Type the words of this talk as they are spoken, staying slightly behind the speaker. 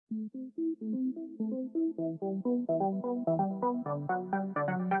Oh,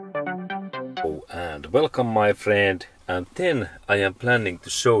 and welcome my friend, and then I am planning to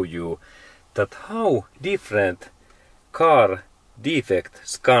show you that how different car defect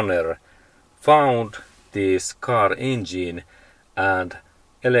scanner found this car engine and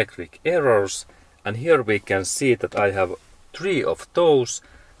electric errors. And here we can see that I have 3 of those.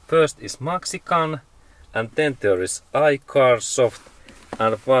 First is Mexican, and then there is iCarsoft,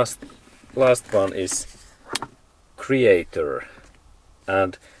 and last one is Creator.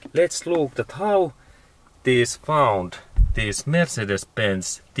 And let's look at how these found these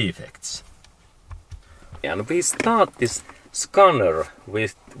Mercedes-Benz defects. And we start this scanner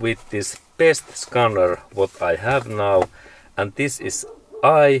with this best scanner what I have now, and this is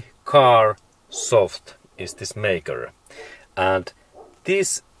iCarsoft is this maker. And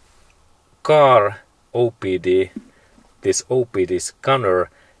this car OBD, this OBD scanner,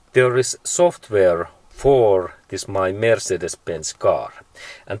 there is software for this my Mercedes-Benz car,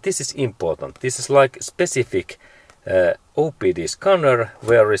 and this is important. This is like specific OBD scanner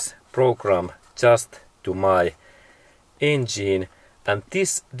where is program just to my engine, and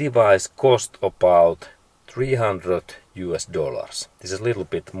this device cost about $300 US. This is a little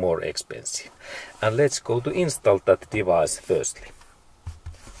bit more expensive, and let's go to install that device firstly.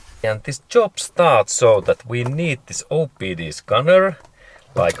 And this job starts so that we need this OBD scanner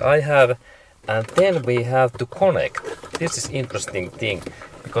like I have, and then we have to connect. This is interesting thing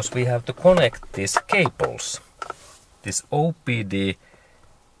because we have to connect these cables, this OBD,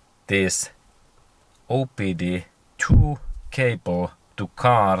 this OBD2 cable to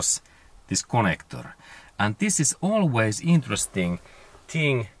cars, this connector. And this is always interesting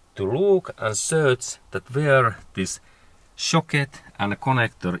thing to look and search that where this socket and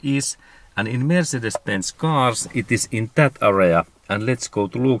connector is, and in Mercedes-Benz cars it is in that area, and let's go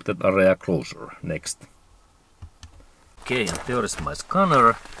to look that area closer next. Okay, and there is my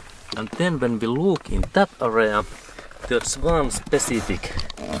scanner, and then when we look in that area, there's one specific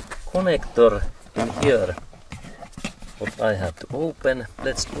connector in here what I have to open.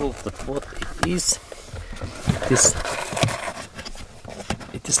 Let's look at what it is.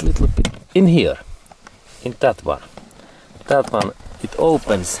 It is a little bit in here, in that one. That one, it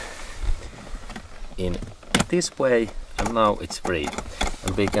opens in this way, and now it's free.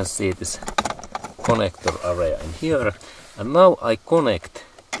 And we can see this connector area in here. And now I connect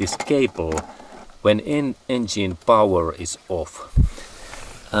this cable when engine power is off.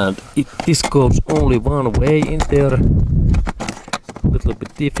 And this goes only one way in there. A little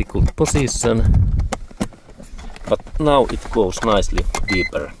bit difficult position. But now it goes nicely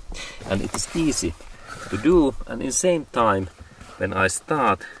deeper. And it is easy to do, and in the same time when I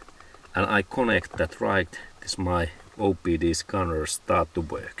start and I connect that right, this my OBD scanner start to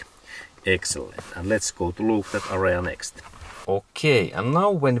work. Excellent. And let's go to look that area next. Okay, and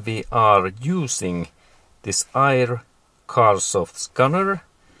now when we are using this iCarsoft scanner,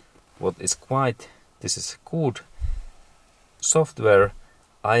 what is this is good software,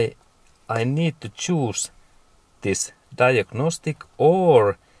 I need to choose this diagnostic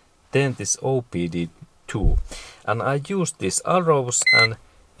or then this OBD2, and I use these arrows, and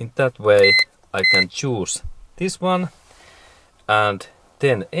in that way I can choose this one and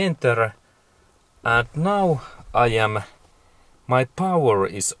then enter, and now my power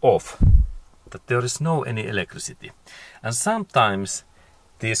is off, that there is no any electricity. And sometimes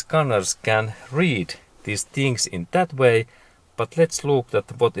these scanners can read these things in that way, but let's look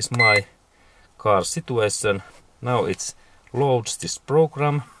at what is my car situation. Now it loads this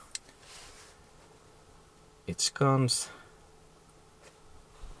program, it scans,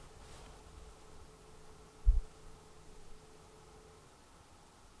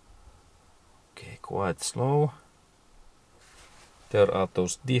 okay, quite slow. There are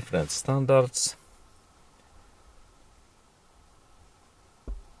those different standards.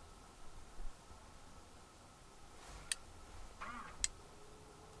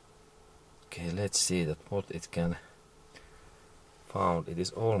 Okay, let's see that what it can found. It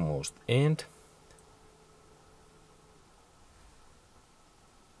is almost end.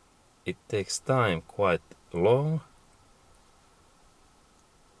 It takes time quite long.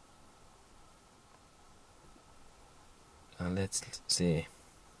 And let's see.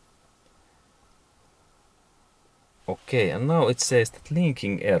 Okay, and now it says that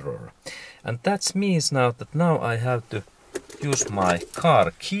linking error. And that means now that now I have to use my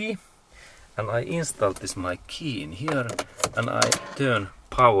car key, and I install this my key in here, and I turn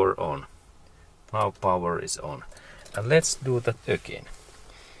power on. Now power is on. And let's do that again.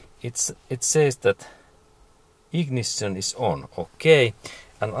 It says that ignition is on. Okay,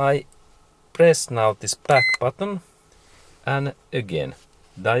 and I press now this back button, and again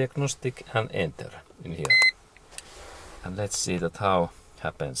diagnostic and enter in here, and let's see that how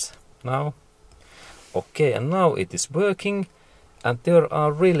happens now. Okay, and now it is working, and there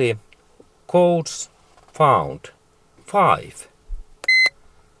are really codes found. 5.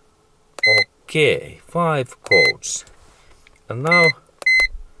 Okay, 5 codes. And now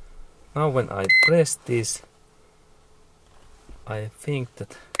when I press this, I think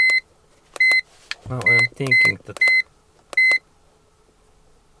that now I am thinking that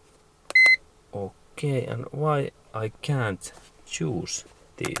okay, and why I can't choose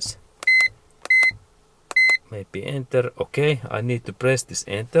these? Maybe enter. Okay, I need to press this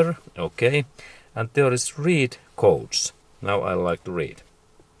enter. Okay, and there is read codes. Now I like to read.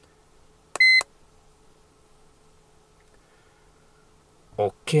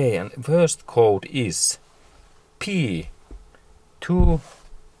 Okay, and first code is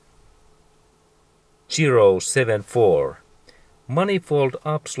P2074. Manifold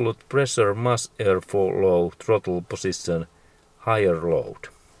absolute pressure mass airflow throttle position higher load.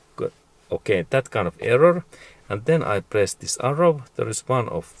 Good. Okay, that kind of error. And then I press this arrow. There is 1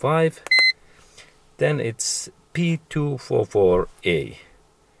 of 5. Then it's P244A.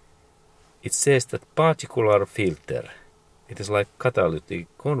 It says that particular filter. It is like catalytic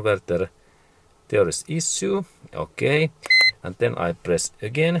converter. There is issue. Okay. And then I press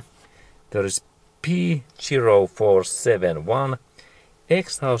again. There is P0471.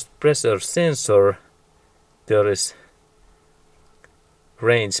 Exhaust pressure sensor. There is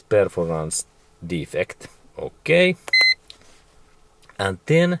range performance defect. Okay. And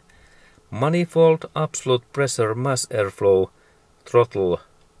then manifold absolute pressure mass airflow throttle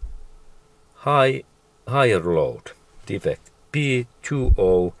higher load defect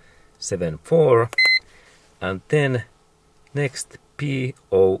P2074, and then next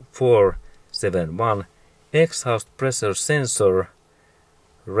P0471 exhaust pressure sensor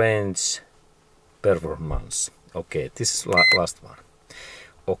range performance. Okay, this is last one.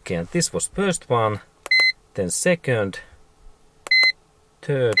 Okay, and this was first one, then second,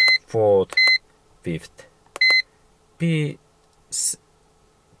 third, fourth, fifth.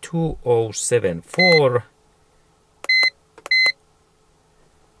 P2074,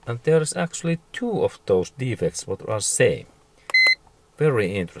 and there is actually 2 of those defects what are same.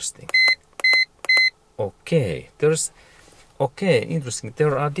 Very interesting. Okay, interesting.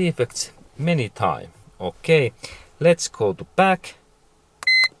 There are defects many times. Okay, let's go to back,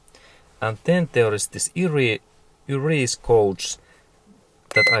 and then there is this erase codes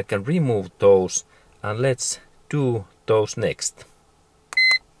that I can remove those, and let's do those next.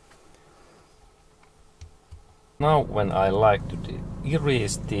 Now when I like to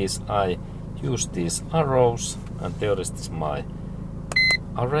erase these, I use these arrows, and there is this my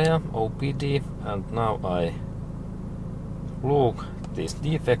area OBD, and now I look these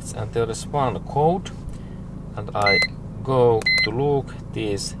defects, and there is one code, and I go to look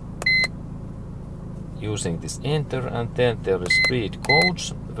these using this enter, and then there is read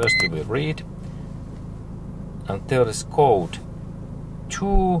codes. First we read, and there is code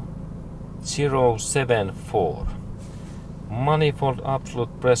 2074. Manifold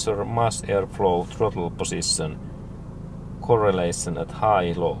absolute pressure mass airflow throttle position correlation at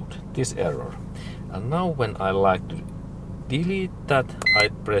high load. This error. And now when I like to delete that, I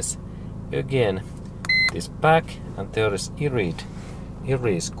press again this back, and there is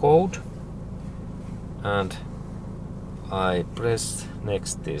erase code, and I press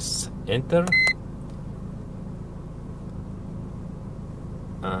next this enter,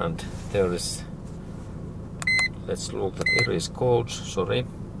 and there is, let's look at erase codes, sorry,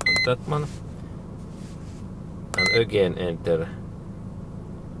 and that one, and again enter,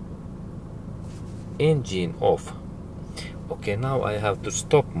 engine off. Okay, now I have to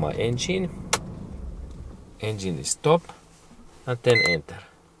stop my engine. Engine is stop, and then enter.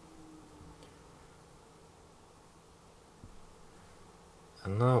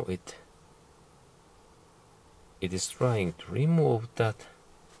 And now it is trying to remove that.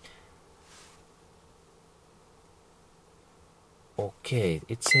 Okay,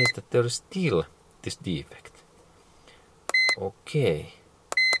 it says that there is still this defect. Okay,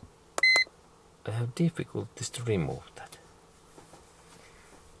 I have difficulties to remove that.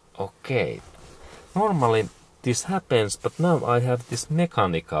 Okay, normally this happens, but now I have this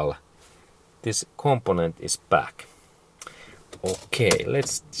mechanical, this component is back. Okay,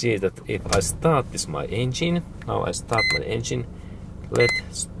 let's see that if I start this my engine, now I start my engine,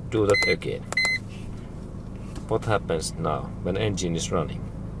 let's do that again. What happens now when engine is running?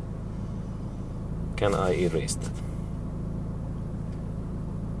 Can I erase that?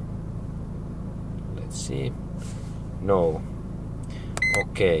 let's see. No.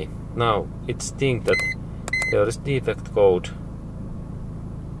 Okay, now it's think that there is defect code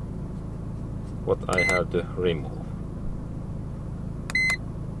what I have to remove.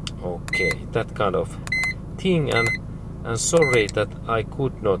 Okay, that kind of thing, and sorry that I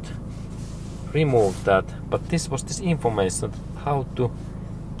could not remove that, but this was this information how to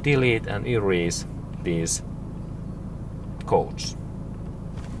delete and erase these codes.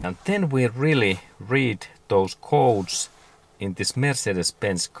 And then we really read those codes in this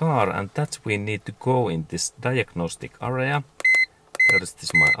Mercedes-Benz car, and that's we need to go in this diagnostic area. There is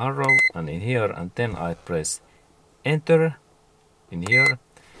this my arrow, and in here, and then I press enter in here,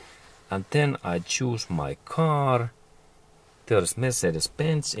 and then I choose my car. There's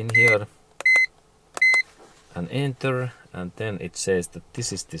Mercedes-Benz in here, and enter, and then it says that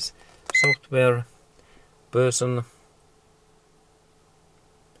this is this software person.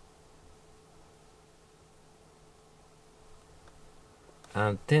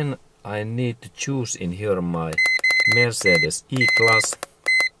 And then I need to choose in here my Mercedes E-Class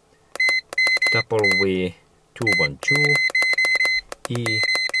W212 E.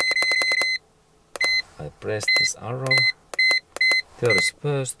 I press this arrow. There is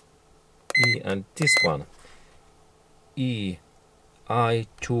first E, and this one E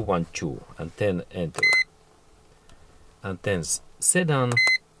I212, and then enter. And then sedan,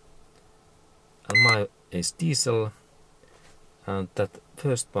 and my is diesel, and that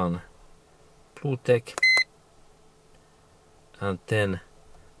first one blue tech, and then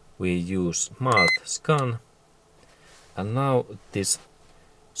we use smart scan, and now this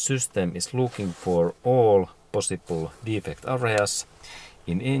system is looking for all possible defect areas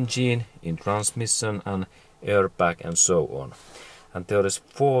in engine, in transmission, and airbag, and so on. And there is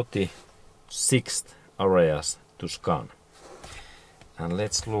 46 areas to scan. And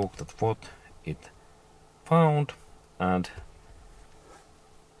let's look at what it found, and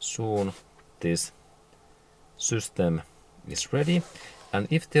soon this system is ready. And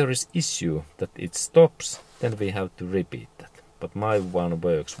if there is issue that it stops, then we have to repeat that. But my one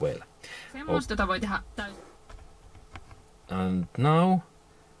works well. And now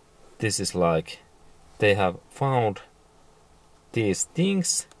this is like they have found these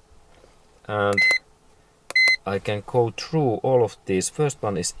things, and I can go through all of these. First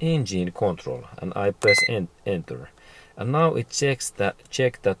one is engine control, and I press enter, and now it checks that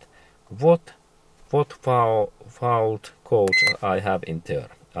what fault codes I have in there.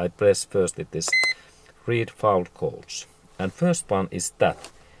 I press first it is read fault codes, and first one is that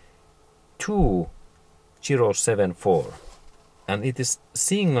 2074, and it is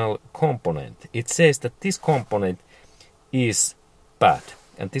signal component. It says that this component is bad,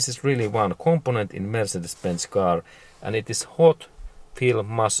 and this is really one component in Mercedes-Benz car, and it is hot fill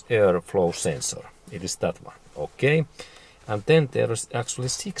mass airflow sensor. It is that one. Okay, and then there is actually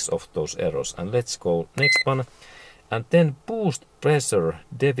 6 of those errors, and let's go next one. And then boost pressure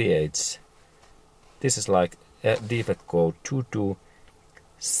deviates. This is like a defect code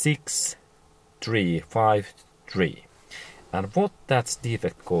 226353. And what that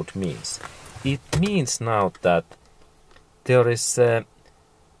defect code means? It means now that there is a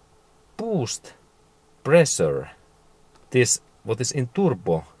boost pressure, this what is in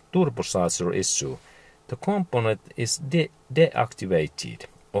turbocharger issue. The component is deactivated.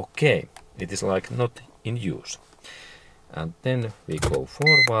 Okay, it is like not in use. And then we go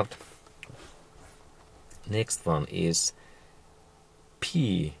forward. Next one is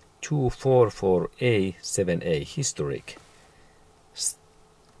P244A7A historic.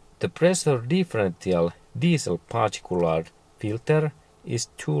 The pressure differential diesel particulate filter is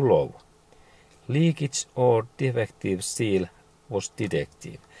too low. Leakage or defective seal was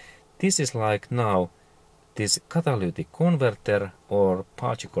detected. This is like now this catalytic converter or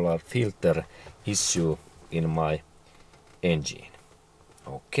particulate filter issue in my engine.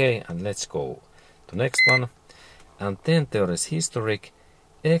 Okay, and let's go to next one. And then there is historic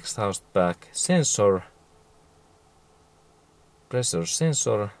exhaust back sensor, pressure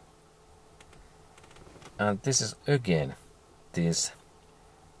sensor, and this is again these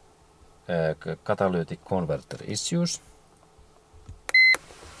catalytic converter issues.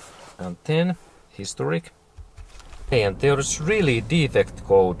 And then historic. Okay, and there is really defect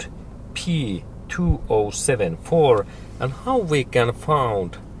code P2074, and how we can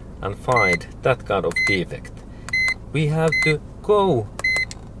find that kind of defect. We have to go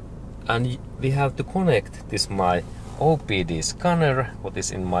and we have to connect this my OBD scanner what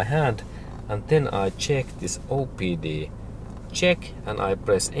is in my hand, and then I check this OBD check, and I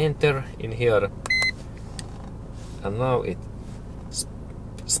press enter in here, and now it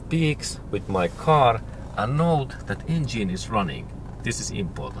speaks with my car and note that engine is running. This is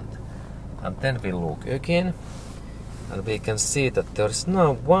important. And then we look again and we can see that there is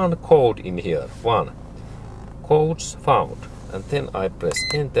now one code in here. One. Codes found. And then I press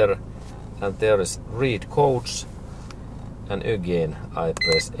enter and there is read codes. And again I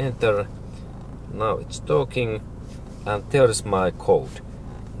press enter. Now it's talking and there is my code.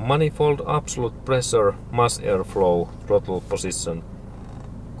 Manifold absolute pressure, mass airflow, throttle position,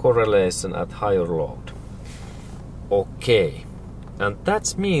 correlation at higher load. Okay. And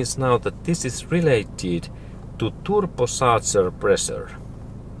that means now that this is related to turbocharger pressure.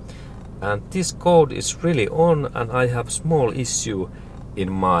 And this code is really on and I have small issue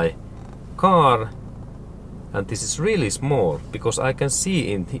in my car. And this is really small because I can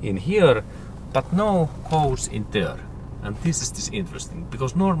see in here but no codes in there. And this is interesting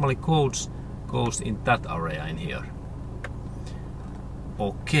because normally codes goes in that area in here.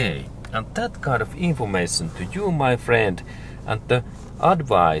 Okay, and that kind of information to you, my friend, and the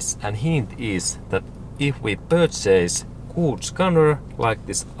advice and hint is that if we purchase good scanner like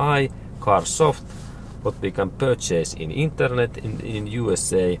this iCarSoft, what we can purchase in internet in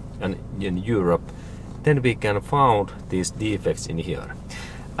USA and in Europe, then we can find these defects in here.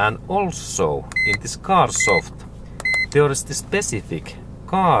 And also in this CarSoft there is the specific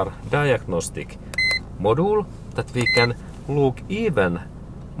car diagnostic module that we can look even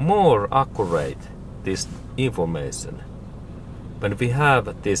more accurate this information. When we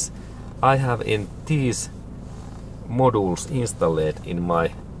have this, I have in these modules installed in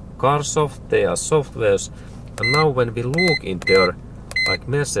my CarSoft, they are softwares, and now when we look in there like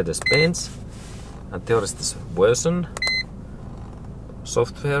Mercedes-Benz and there is this version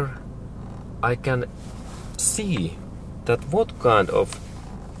software, I can see that what kind of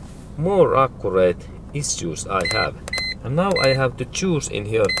more accurate issues I have. And now I have to choose in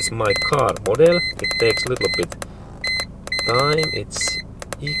here this my car model. It takes a little bit time. It's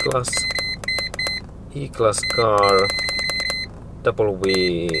E-Class car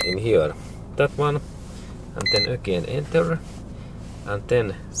W in here. That one. And then again enter. And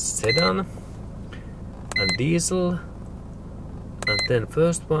then sedan. And diesel. And then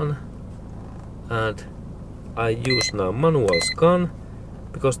first one. And I use now manual scan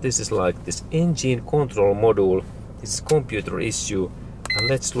because this is like this engine control module. This is computer issue, and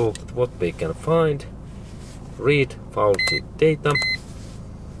let's look at what we can find. Read faulty data,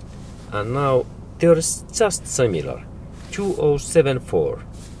 and now there is just similar 2074,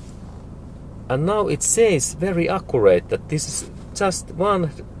 and now it says very accurate that this is just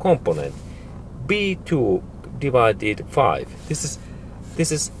one component B2 divided 5. This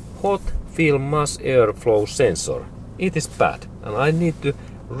is hot film mass airflow sensor. It is bad and I need to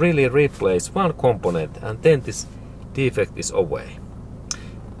really replace one component and then this defect is away.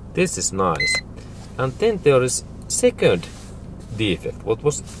 This is nice. And then there is second defect, what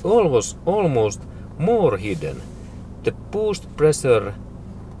was almost more hidden. The boost pressure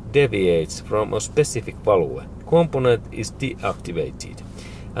deviates from a specific value. Component is deactivated.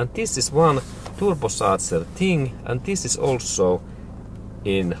 And this is one turbocharger thing, and this is also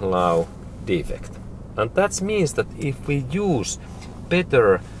in low defect. And that means that if we use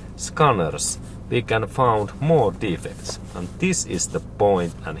better scanners, we can find more defects. And this is the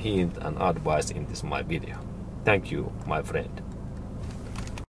point and hint and advice in this my video. Thank you, my friend.